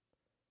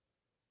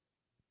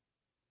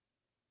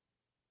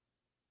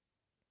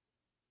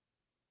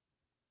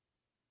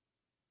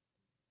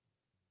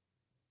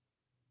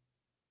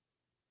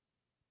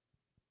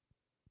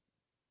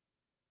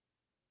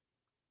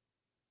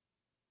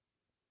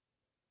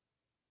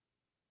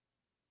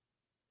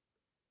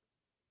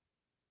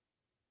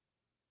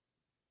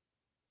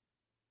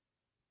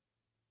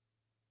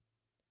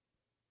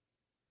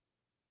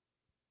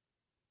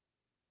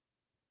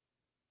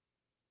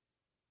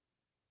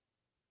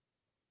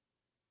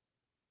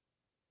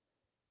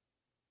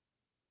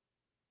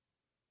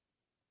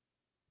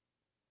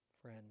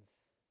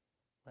 Friends,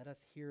 let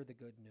us hear the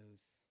good news.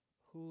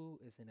 Who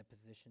is in a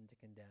position to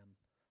condemn?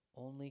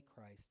 Only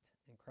Christ.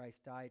 And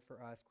Christ died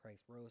for us.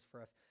 Christ rose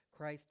for us.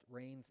 Christ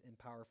reigns in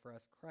power for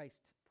us.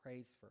 Christ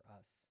prays for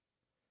us.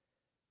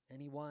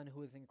 Anyone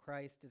who is in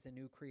Christ is a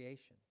new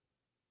creation.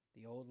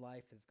 The old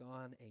life is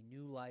gone. A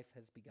new life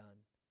has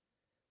begun.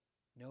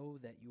 Know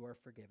that you are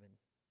forgiven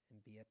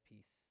and be at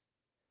peace.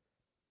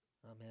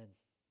 Amen.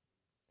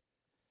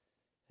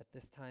 At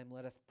this time,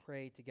 let us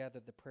pray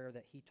together the prayer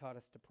that He taught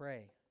us to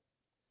pray.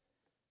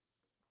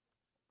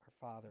 Our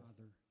Father,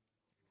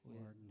 who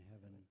art in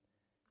heaven,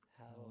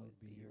 hallowed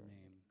be your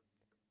name.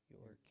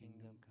 Your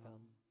kingdom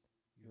come,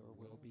 your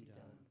will be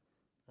done,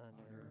 on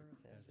earth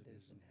as it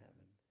is in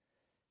heaven.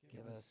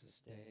 Give us this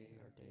day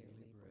our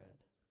daily bread,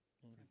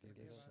 and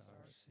forgive us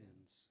our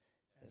sins,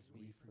 as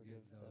we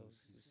forgive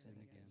those who sin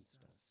against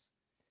us.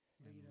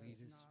 and lead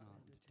us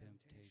not into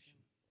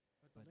temptation,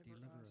 but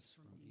deliver us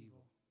from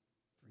evil.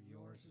 For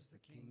yours is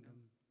the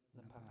kingdom,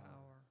 the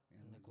power,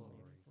 and the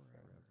glory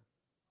forever.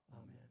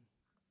 Amen.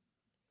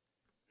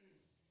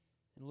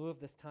 In lieu of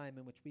this time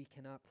in which we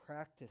cannot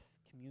practice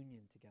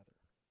communion together,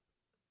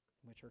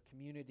 in which our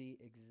community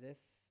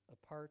exists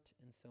apart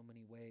in so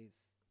many ways,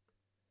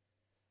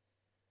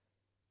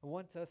 I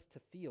want us to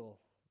feel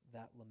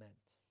that lament.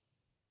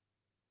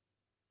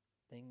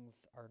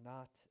 Things are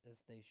not as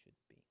they should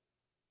be.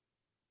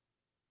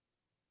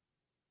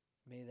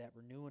 May that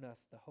renew in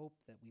us the hope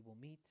that we will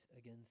meet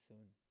again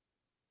soon.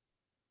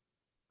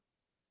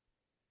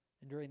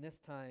 And during this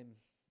time,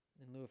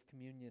 in lieu of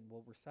communion,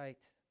 we'll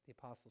recite the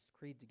Apostles'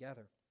 Creed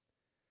together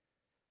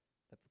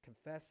that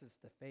confesses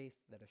the faith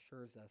that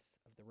assures us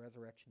of the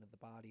resurrection of the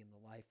body and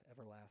the life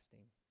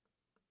everlasting.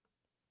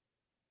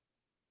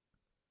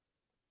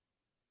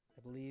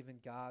 I believe in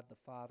God the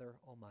Father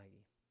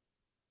Almighty,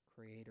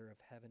 creator of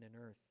heaven and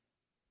earth.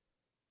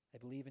 I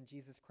believe in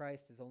Jesus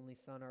Christ, his only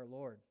Son, our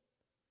Lord.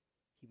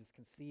 He was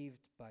conceived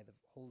by the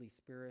Holy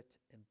Spirit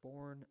and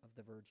born of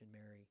the Virgin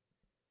Mary.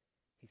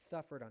 He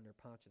suffered under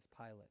Pontius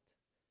Pilate,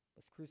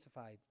 was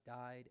crucified,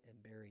 died,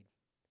 and buried.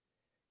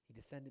 He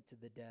descended to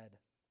the dead.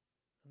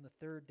 On the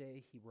third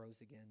day he rose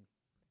again.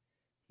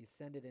 He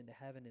ascended into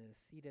heaven and is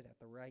seated at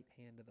the right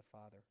hand of the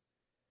Father.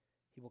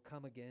 He will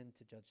come again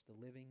to judge the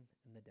living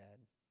and the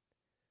dead.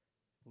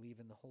 I believe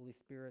in the Holy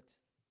Spirit,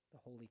 the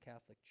Holy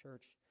Catholic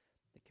Church,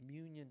 the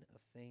communion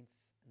of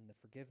saints, and the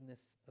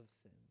forgiveness of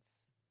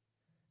sins,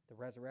 the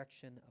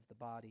resurrection of the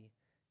body,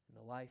 and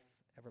the life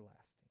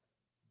everlasting.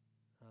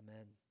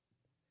 Amen.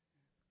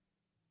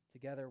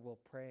 Together we'll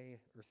pray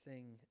or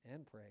sing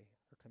and pray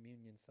our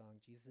communion song,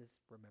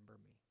 Jesus, Remember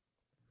Me.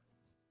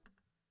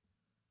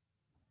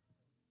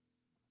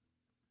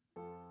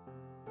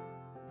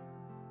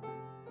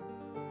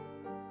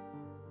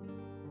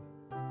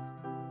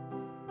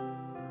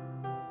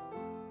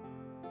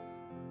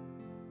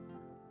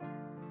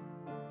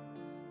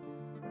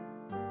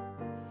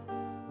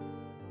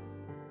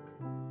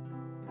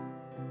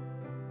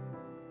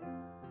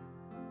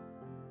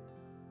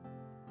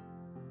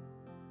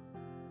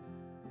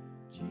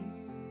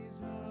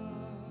 Jesus,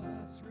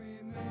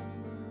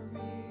 remember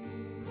me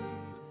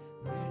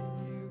when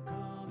you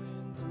come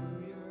into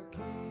your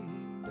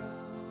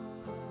kingdom.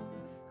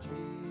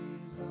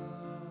 Jesus,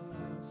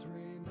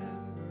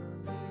 remember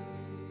me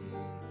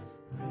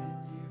when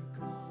you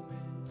come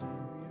into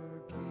your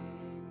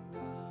kingdom.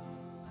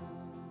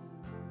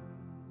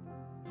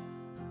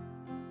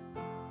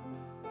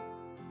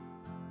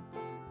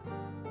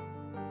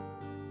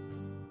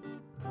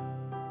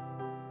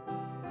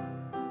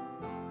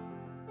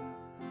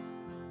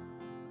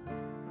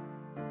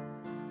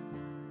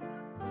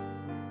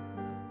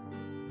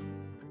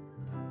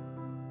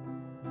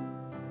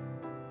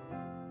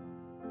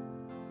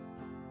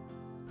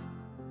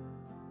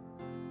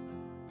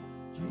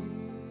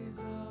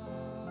 Jesus,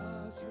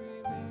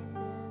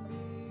 remember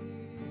me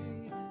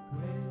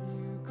when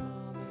you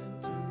come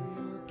into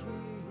your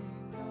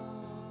kingdom.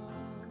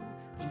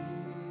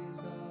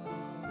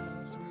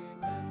 Jesus,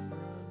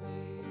 remember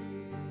me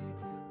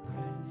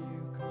when you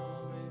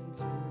come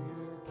into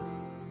your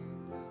kingdom.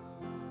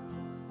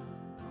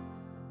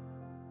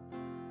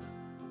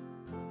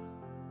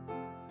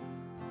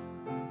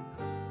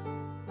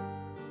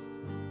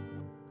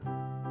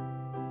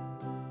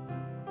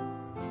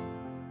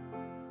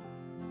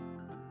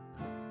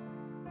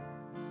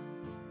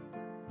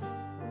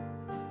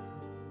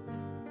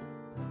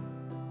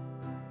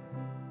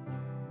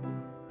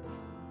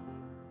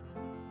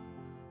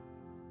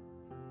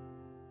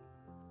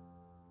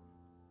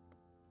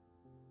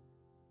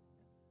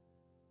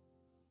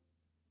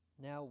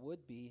 Now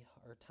would be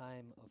our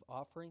time of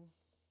offering.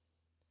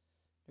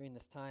 During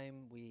this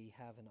time, we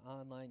have an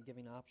online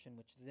giving option,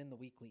 which is in the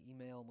weekly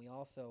email, and we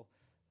also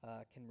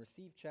can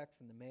receive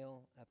checks in the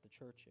mail at the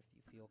church if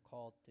you feel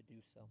called to do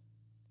so.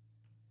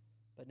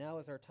 But now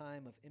is our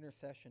time of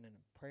intercession and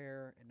of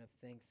prayer and of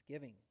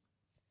thanksgiving.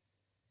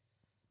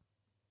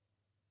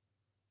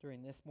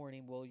 During this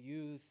morning, we'll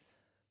use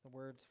the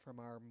words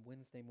from our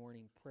Wednesday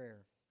morning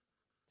prayer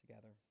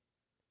together.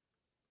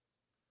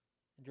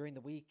 And during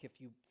the week, if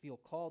you feel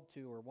called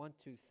to or want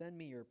to, send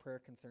me your prayer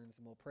concerns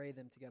and we'll pray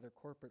them together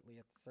corporately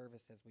at the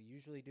service as we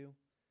usually do.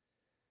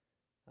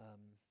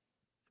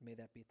 May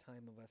that be a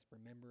time of us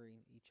remembering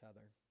each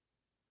other.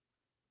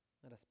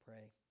 Let us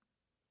pray.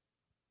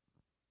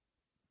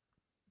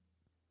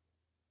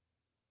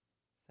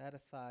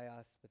 Satisfy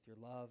us with your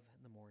love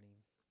in the morning,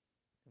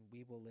 and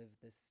we will live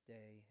this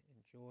day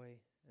in joy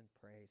and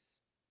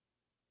praise.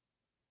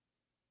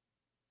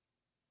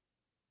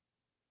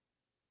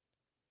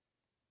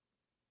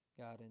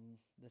 God, in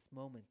this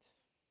moment,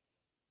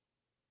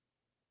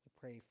 we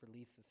pray for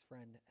Lisa's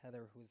friend,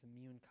 Heather, who is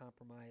immune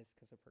compromised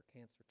because of her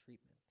cancer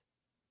treatment.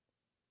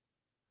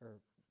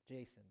 Or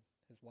Jason,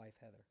 his wife,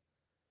 Heather.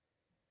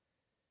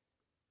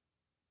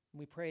 And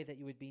we pray that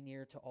you would be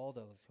near to all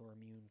those who are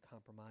immune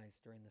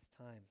compromised during this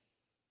time.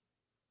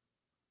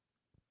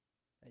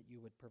 That you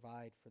would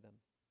provide for them.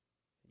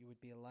 That you would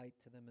be a light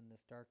to them in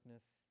this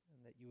darkness,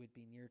 and that you would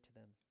be near to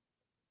them.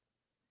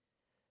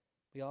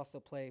 We also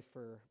pray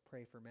for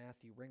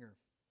Matthew Ringer,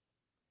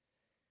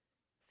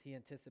 as he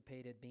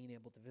anticipated being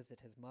able to visit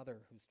his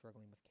mother who's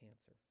struggling with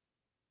cancer.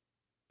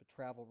 But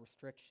travel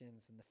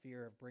restrictions and the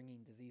fear of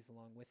bringing disease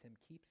along with him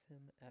keeps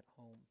him at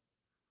home.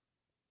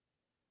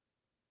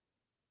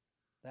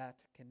 That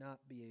cannot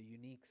be a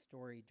unique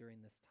story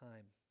during this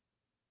time.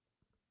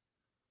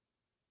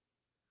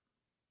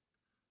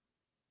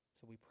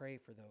 So we pray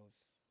for those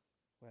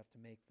who have to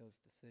make those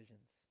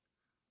decisions.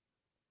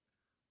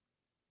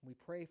 We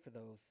pray for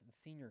those in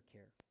senior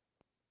care,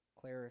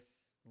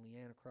 Clarice and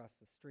Leanne across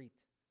the street,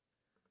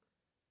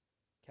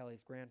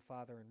 Kelly's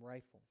grandfather in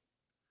Rifle.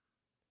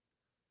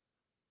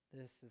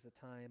 This is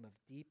a time of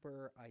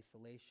deeper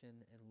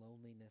isolation and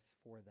loneliness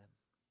for them.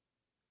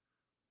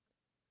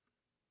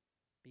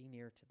 Be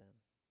near to them.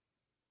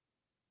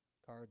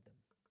 Guard them.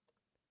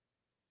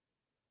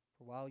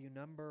 For while you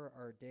number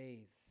our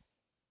days,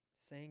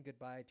 saying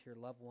goodbye to your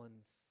loved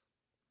ones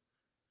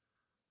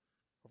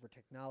over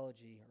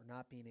technology or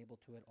not being able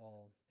to at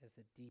all is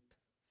a deep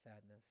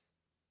sadness.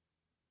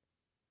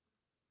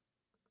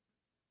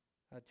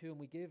 Too, and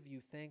we give you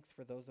thanks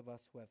for those of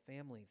us who have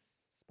families,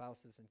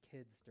 spouses, and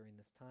kids during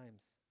this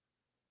times.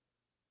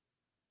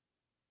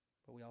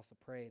 But we also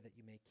pray that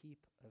you may keep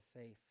us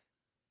safe,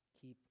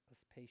 keep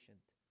us patient,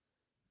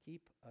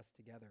 keep us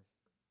together,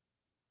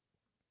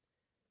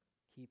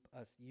 keep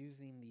us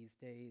using these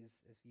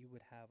days as you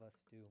would have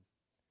us do.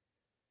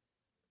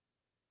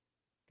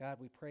 God,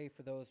 we pray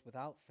for those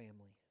without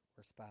family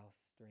or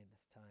spouse during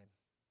this time,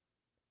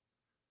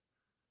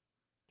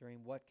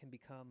 during what can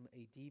become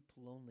a deep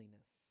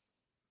loneliness.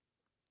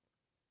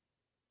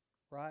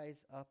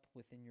 Rise up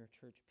within your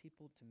church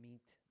people to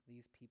meet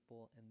these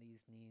people and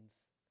these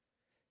needs.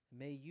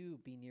 May you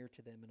be near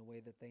to them in a way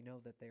that they know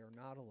that they are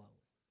not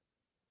alone,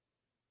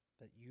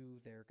 but you,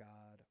 their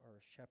God, are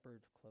a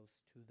shepherd close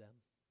to them.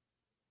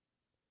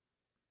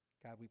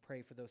 God, we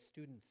pray for those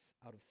students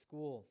out of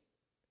school.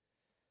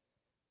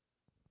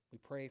 We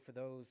pray for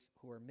those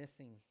who are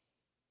missing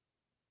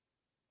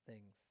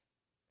things.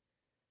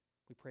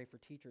 We pray for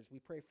teachers. We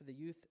pray for the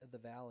youth of the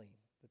valley,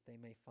 that they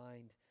may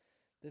find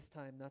this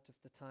time not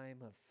just a time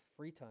of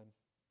free time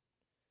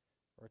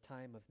or a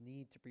time of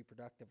need to be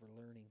productive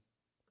or learning,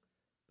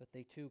 but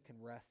they too can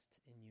rest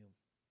in you.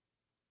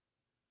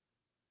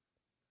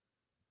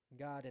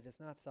 God, it is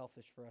not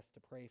selfish for us to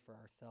pray for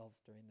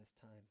ourselves during this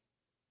time.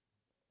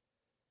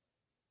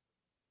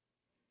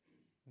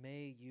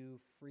 May you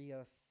free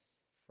us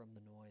from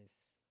the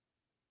noise,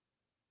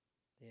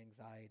 the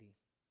anxiety,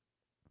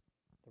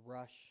 the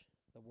rush,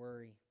 the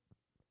worry,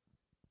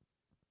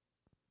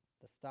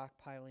 the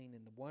stockpiling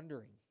and the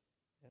wondering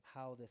at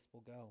how this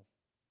will go.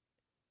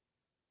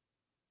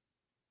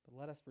 But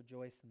let us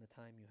rejoice in the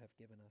time you have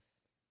given us.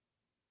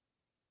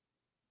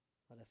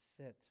 Let us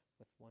sit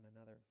with one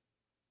another.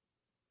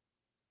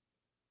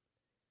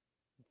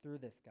 And through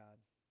this, God,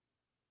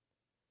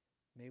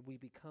 may we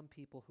become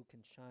people who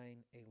can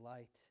shine a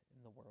light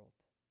in the world.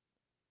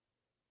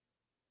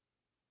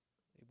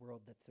 A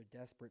world that so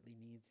desperately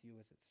needs you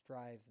as it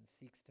strives and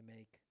seeks to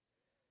make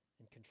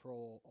and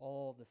control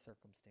all the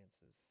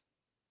circumstances.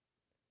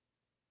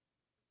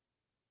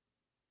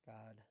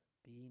 God,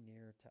 be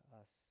near to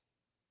us.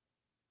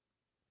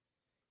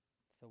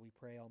 So we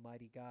pray,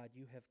 Almighty God,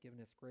 you have given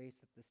us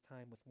grace at this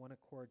time with one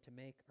accord to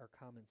make our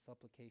common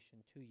supplication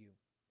to you.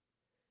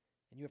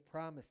 And you have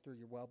promised through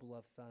your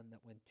well-beloved Son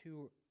that when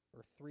 2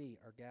 or 3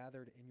 are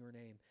gathered in your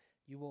name,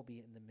 you will be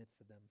in the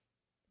midst of them.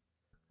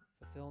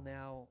 Fulfill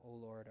now, O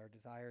Lord, our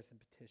desires and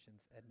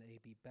petitions, and may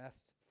be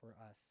best for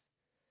us,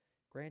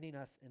 granting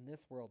us in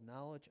this world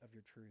knowledge of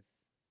your truth,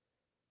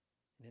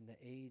 and in the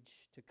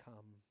age to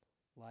come,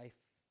 life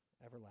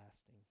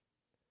everlasting.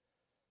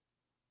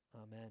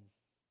 Amen.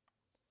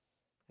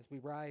 As we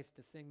rise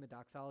to sing the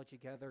doxology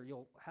together,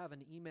 you'll have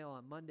an email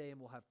on Monday and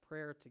we'll have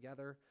prayer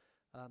together.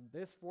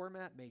 This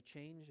format may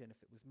change, and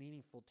if it was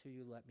meaningful to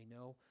you, let me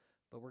know.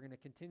 But we're going to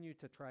continue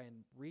to try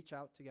and reach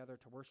out together,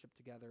 to worship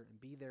together, and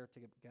be there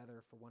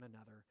together for one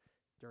another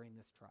during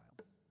this trial.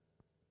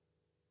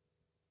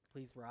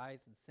 Please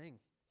rise and sing.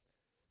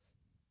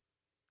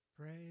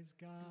 Praise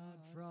God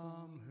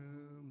from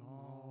whom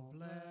all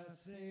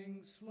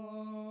blessings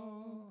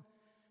flow.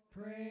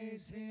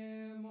 Praise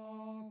him,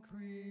 all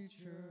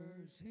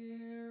creatures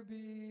here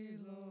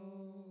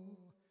below.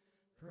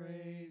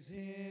 Praise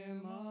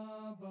him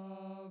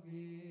above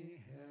ye